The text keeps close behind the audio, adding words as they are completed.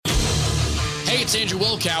Hey, it's Andrew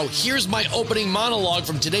Wilkow. Here's my opening monologue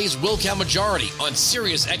from today's Wilkow Majority on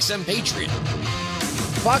Sirius XM Patriot.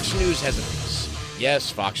 Fox News has a piece. Yes,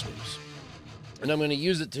 Fox News. And I'm going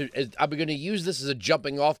to use this as a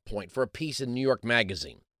jumping off point for a piece in New York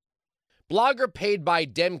Magazine. Blogger paid by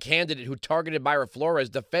Dem candidate who targeted Mayra Flores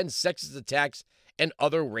defends sexist attacks and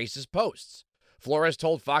other racist posts. Flores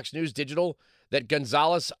told Fox News Digital that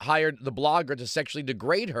Gonzalez hired the blogger to sexually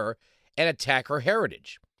degrade her and attack her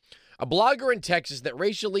heritage. A blogger in Texas that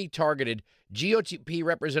racially targeted GOP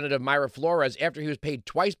Representative Mayra Flores after he was paid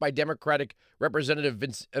twice by Democratic Representative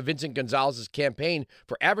Vincent Gonzalez's campaign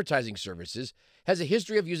for advertising services has a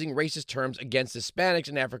history of using racist terms against Hispanics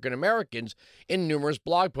and African Americans in numerous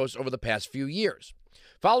blog posts over the past few years.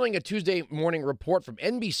 Following a Tuesday morning report from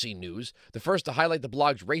NBC News, the first to highlight the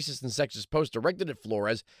blog's racist and sexist post directed at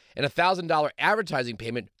Flores, and a $1,000 advertising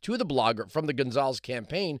payment to the blogger from the Gonzalez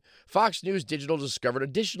campaign, Fox News Digital discovered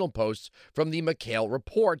additional posts from the McHale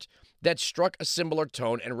report that struck a similar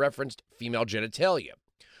tone and referenced female genitalia.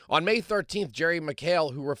 On May 13th, Jerry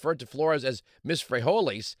McHale, who referred to Flores as Miss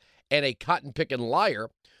Frijoles and a cotton-picking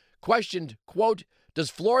liar, questioned, quote,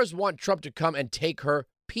 "Does Flores want Trump to come and take her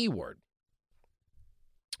P-word?"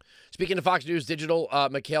 Speaking to Fox News Digital,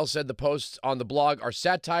 McHale said the posts on the blog are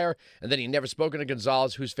satire and that he never spoken to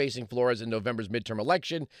Gonzalez, who's facing Flores in November's midterm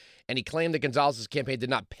election, and he claimed that Gonzalez's campaign did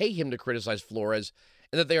not pay him to criticize Flores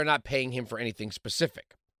and that they are not paying him for anything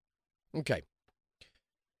specific. Okay.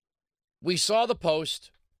 We saw the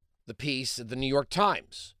post, the piece at the New York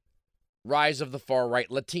Times, Rise of the Far-Right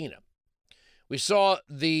Latina. We saw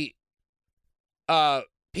the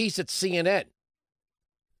piece at CNN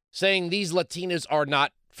saying these Latinas are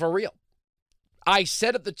not for real. I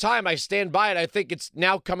said at the time, I stand by it, I think it's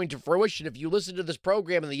now coming to fruition. If you listen to this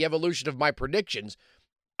program and the evolution of my predictions,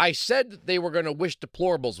 I said that they were going to wish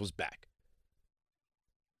deplorables was back.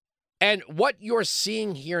 And what you're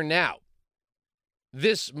seeing here now,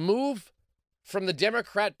 this move from the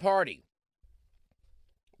Democrat Party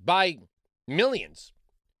by millions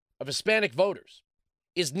of Hispanic voters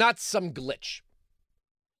is not some glitch.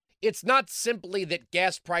 It's not simply that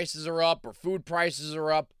gas prices are up or food prices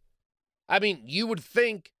are up. I mean, you would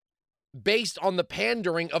think, based on the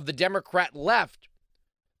pandering of the Democrat left,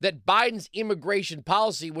 that Biden's immigration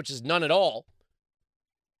policy, which is none at all,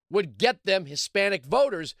 would get them Hispanic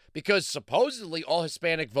voters because supposedly all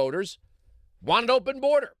Hispanic voters want an open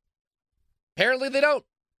border. Apparently they don't.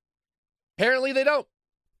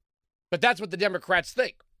 But that's what the Democrats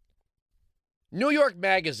think. New York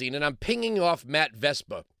Magazine, and I'm pinging off Matt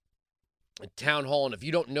Vespa at Town Hall, and if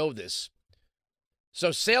you don't know this,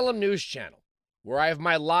 so Salem News Channel, where I have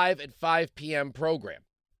my live at 5 p.m. program,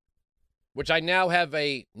 which I now have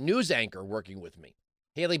a news anchor working with me,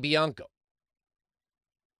 Haley Bianco.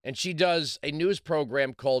 And she does a news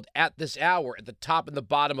program called At This Hour at the top and the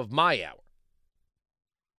bottom of my hour.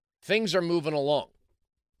 Things are moving along.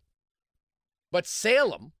 But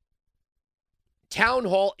Salem, Town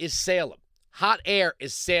Hall is Salem. Hot Air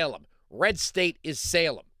is Salem. Red State is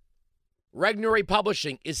Salem. Regnery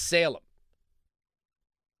Publishing is Salem.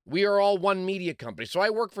 We are all one media company. So I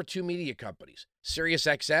work for two media companies,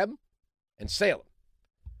 SiriusXM and Salem.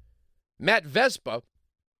 Matt Vespa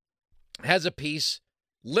has a piece,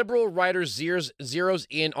 Liberal Writer zeroes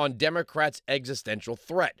in on Democrats' existential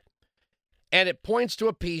threat. And it points to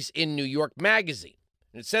a piece in New York Magazine.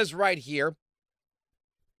 And it says right here,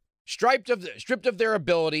 stripped of their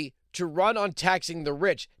ability to run on taxing the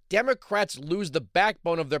rich, Democrats lose the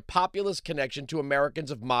backbone of their populist connection to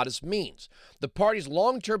Americans of modest means. The party's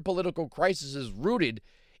long-term political crisis is rooted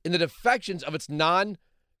in the defections of its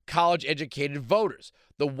non-college educated voters.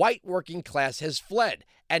 The white working class has fled,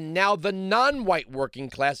 and now the non-white working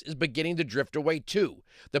class is beginning to drift away too.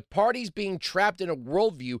 The party's being trapped in a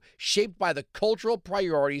worldview shaped by the cultural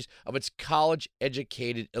priorities of its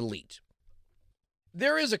college-educated elite.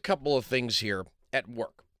 There is a couple of things here at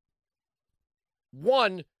work.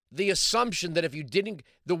 One, the assumption that if you didn't,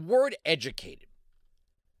 the word educated,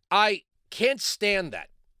 I can't stand that.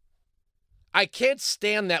 I can't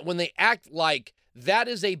stand that when they act like that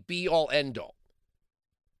is a be-all, end-all.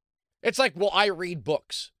 It's like, well, I read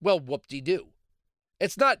books. Well, whoop-de-doo.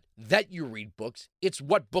 It's not that you read books. It's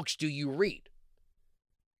what books do you read.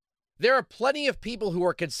 There are plenty of people who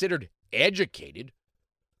are considered educated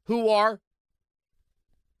who are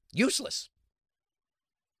useless.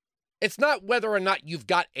 It's not whether or not you've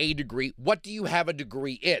got a degree. What do you have a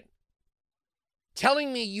degree in?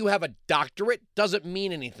 Telling me you have a doctorate doesn't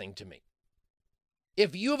mean anything to me.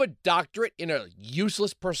 If you have a doctorate in a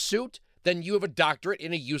useless pursuit, then you have a doctorate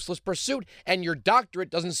in a useless pursuit, and your doctorate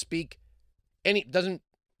doesn't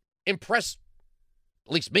impress,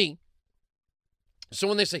 at least me. So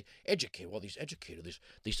when they say educate, well, these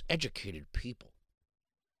educated people,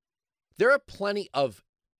 there are plenty of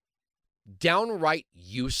downright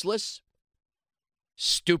useless,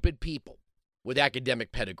 stupid people with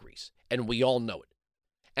academic pedigrees, and we all know it.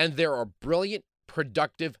 And there are brilliant,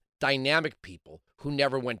 productive, dynamic people who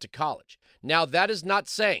never went to college. Now, that is not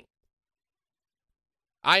saying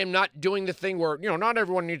I am not doing the thing where, not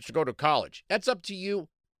everyone needs to go to college. That's up to you,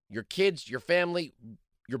 your kids, your family,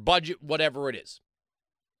 your budget, whatever it is.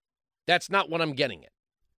 That's not what I'm getting at.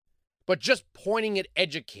 But just pointing at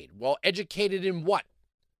educated. Well, educated in what?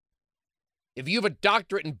 If you have a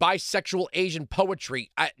doctorate in bisexual Asian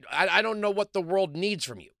poetry, I don't know what the world needs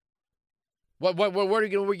from you. What are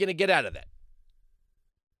we going to get out of that?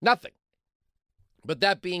 Nothing. But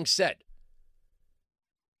that being said,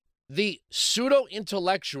 the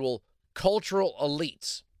pseudo-intellectual cultural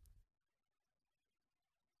elites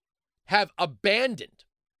have abandoned.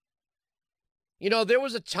 There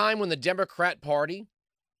was a time when the Democrat Party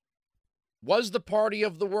was the party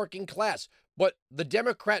of the working class, but the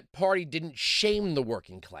Democrat Party didn't shame the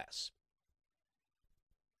working class.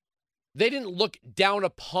 They didn't look down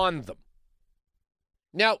upon them.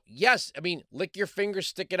 Now, yes, lick your fingers,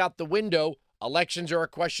 stick it out the window. Elections are a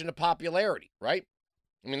question of popularity, right?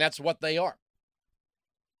 That's what they are.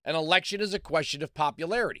 An election is a question of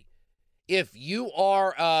popularity. If you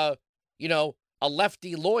are, a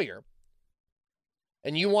lefty lawyer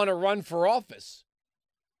and you want to run for office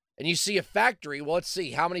and you see a factory, well, let's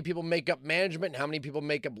see, how many people make up management, how many people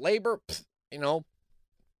make up labor?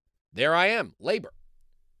 There I am, labor.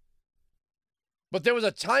 But there was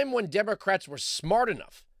a time when Democrats were smart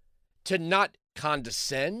enough to not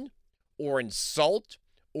condescend or insult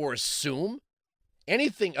or assume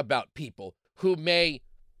anything about people who may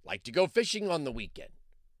like to go fishing on the weekend,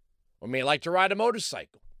 or may like to ride a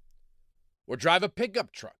motorcycle, or drive a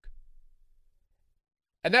pickup truck.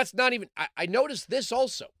 And that's not even, I noticed this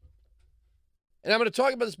also. And I'm going to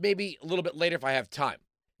talk about this maybe a little bit later if I have time.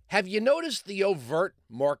 Have you noticed the overt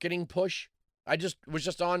marketing push? I was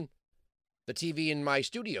just on the TV in my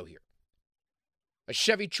studio here. A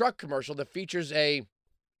Chevy truck commercial that features a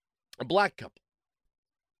black couple.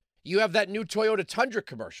 You have that new Toyota Tundra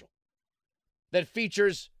commercial that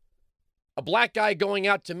features a black guy going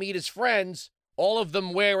out to meet his friends, all of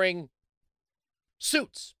them wearing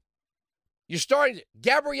suits.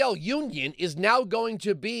 Gabrielle Union is now going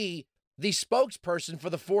to be the spokesperson for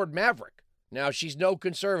the Ford Maverick. Now, she's no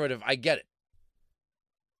conservative, I get it.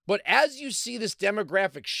 But as you see this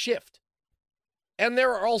demographic shift, and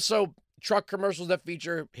there are also truck commercials that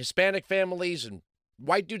feature Hispanic families and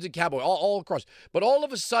white dudes in cowboy, all across. But all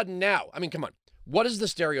of a sudden now, come on. What is the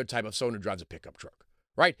stereotype of someone who drives a pickup truck,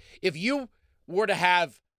 right? If you were to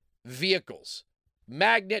have vehicles,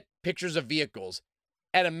 magnet pictures of vehicles,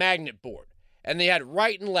 and a magnet board, and they had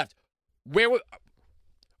right and left, where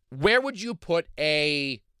would you put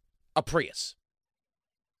a Prius,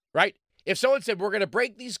 right? If someone said, we're going to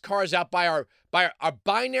break these cars out by our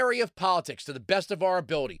binary of politics to the best of our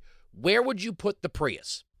ability, where would you put the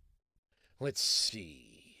Prius? Let's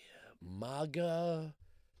see. MAGA,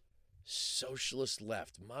 socialist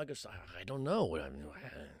left. MAGA, I don't know.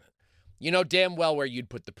 You know damn well where you'd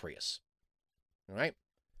put the Prius. All right?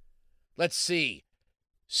 Let's see.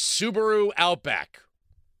 Subaru Outback.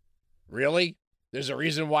 Really? There's a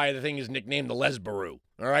reason why the thing is nicknamed the Lesbaru.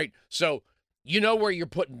 All right? So you know where you're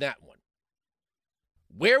putting that one.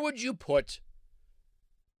 Where would you put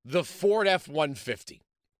the Ford F-150?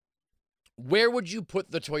 Where would you put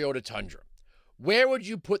the Toyota Tundra? Where would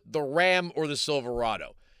you put the Ram or the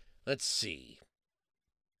Silverado? Let's see.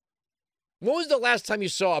 When was the last time you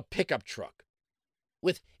saw a pickup truck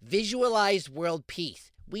with visualized world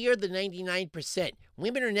peace? We are the 99%.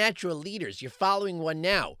 Women are natural leaders. You're following one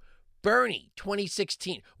now. Bernie,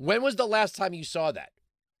 2016. When was the last time you saw that?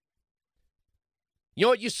 You know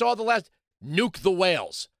what you saw the last? Nuke the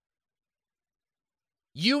whales.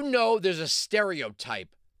 There's a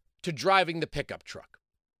stereotype to driving the pickup truck.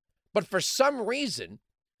 But for some reason,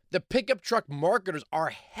 the pickup truck marketers are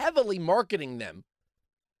heavily marketing them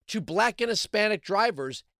to black and Hispanic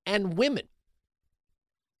drivers and women.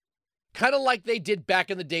 Kind of like they did back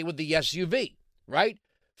in the day with the SUV, right?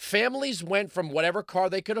 Families went from whatever car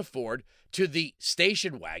they could afford to the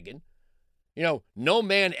station wagon. No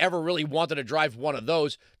man ever really wanted to drive one of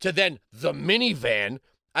those, to then the minivan.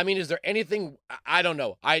 Is there anything? I don't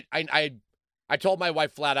know. I told my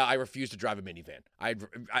wife flat out I refuse to drive a minivan.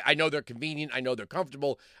 I know they're convenient. I know they're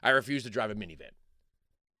comfortable. I refuse to drive a minivan.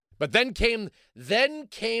 But then came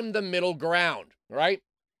the middle ground, right?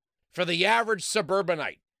 For the average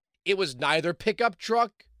suburbanite, it was neither pickup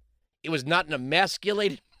truck, It was not an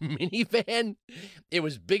emasculated minivan. It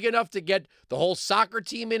was big enough to get the whole soccer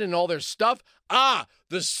team in and all their stuff.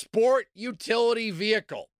 The sport utility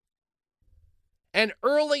vehicle. And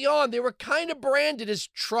early on, they were kind of branded as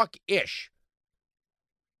truck-ish.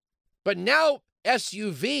 But now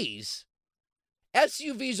SUVs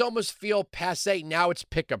almost feel passé. Now it's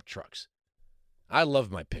pickup trucks. I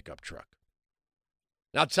love my pickup truck.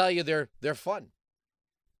 And I'll tell you, they're fun.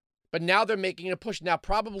 But now they're making a push. Now,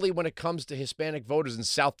 probably when it comes to Hispanic voters in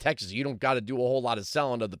South Texas, you don't got to do a whole lot of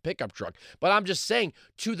selling of the pickup truck. But I'm just saying,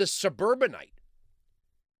 to the suburbanite,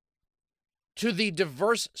 to the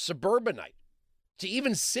diverse suburbanite, to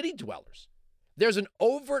even city dwellers, there's an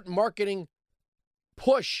overt marketing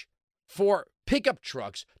push for pickup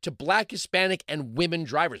trucks to Black, Hispanic, and women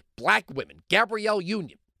drivers. Black women. Gabrielle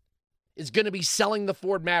Union is going to be selling the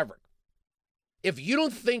Ford Maverick. If you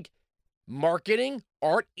don't think marketing,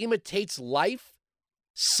 art imitates life,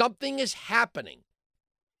 something is happening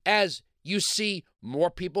as you see more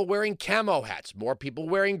people wearing camo hats, more people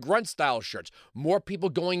wearing grunt-style shirts, more people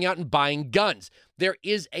going out and buying guns. There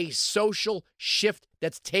is a social shift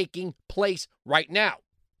that's taking place right now.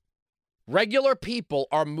 Regular people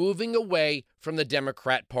are moving away from the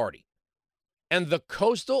Democrat Party. And the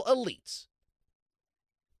coastal elites,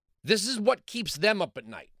 this is what keeps them up at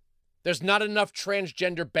night. There's not enough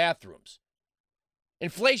transgender bathrooms.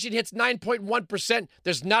 Inflation hits 9.1%.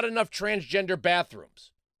 There's not enough transgender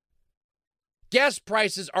bathrooms. Gas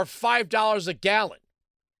prices are $5 a gallon.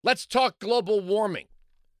 Let's talk global warming.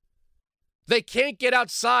 They can't get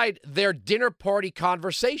outside their dinner party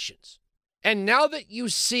conversations. And now that you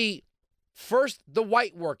see first the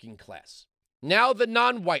white working class, now the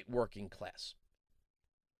non-white working class,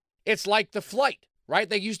 it's like the flight, right?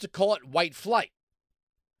 They used to call it white flight.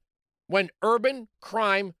 When urban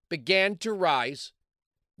crime began to rise,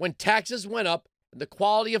 when taxes went up and the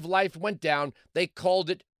quality of life went down, they called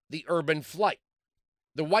it the urban flight,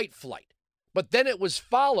 the white flight. But then it was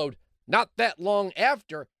followed not that long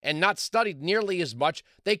after and not studied nearly as much.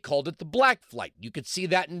 They called it the black flight. You could see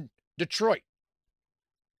that in Detroit.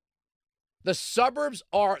 The suburbs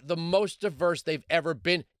are the most diverse they've ever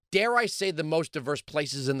been. Dare I say the most diverse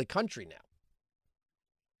places in the country now.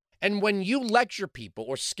 And when you lecture people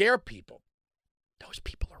or scare people, those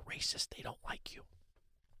people are racist. They don't like you.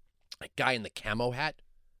 That guy in the camo hat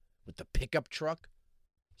with the pickup truck,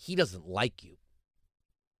 he doesn't like you.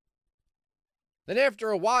 Then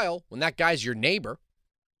after a while, when that guy's your neighbor,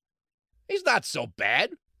 he's not so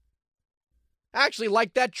bad. I actually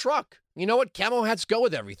like that truck. You know what? Camo hats go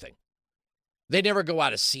with everything. They never go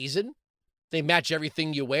out of season. They match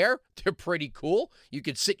everything you wear. They're pretty cool. You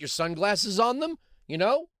could sit your sunglasses on them, you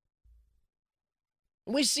know?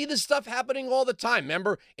 And we see this stuff happening all the time.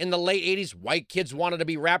 Remember, in the late 80s, white kids wanted to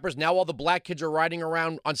be rappers. Now all the black kids are riding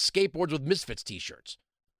around on skateboards with Misfits t-shirts.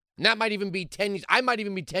 And that might even be 10 years. I might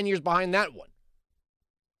even be 10 years behind that one.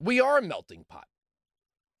 We are a melting pot.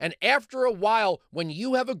 And after a while, when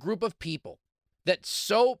you have a group of people that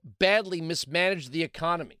so badly mismanage the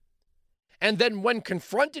economy, and then when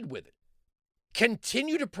confronted with it,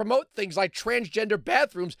 continue to promote things like transgender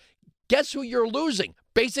bathrooms, guess who you're losing?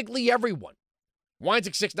 Basically everyone.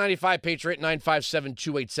 Weinzig 695, Patriot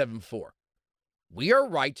 957-2874. We are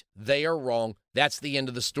right, they are wrong. That's the end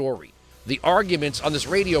of the story. The arguments on this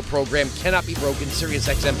radio program cannot be broken. Sirius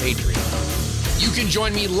XM Patriot. You can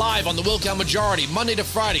join me live on the Wilkow Majority, Monday to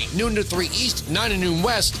Friday, noon to 3 East, 9 to noon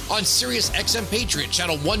West, on Sirius XM Patriot,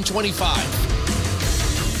 channel 125.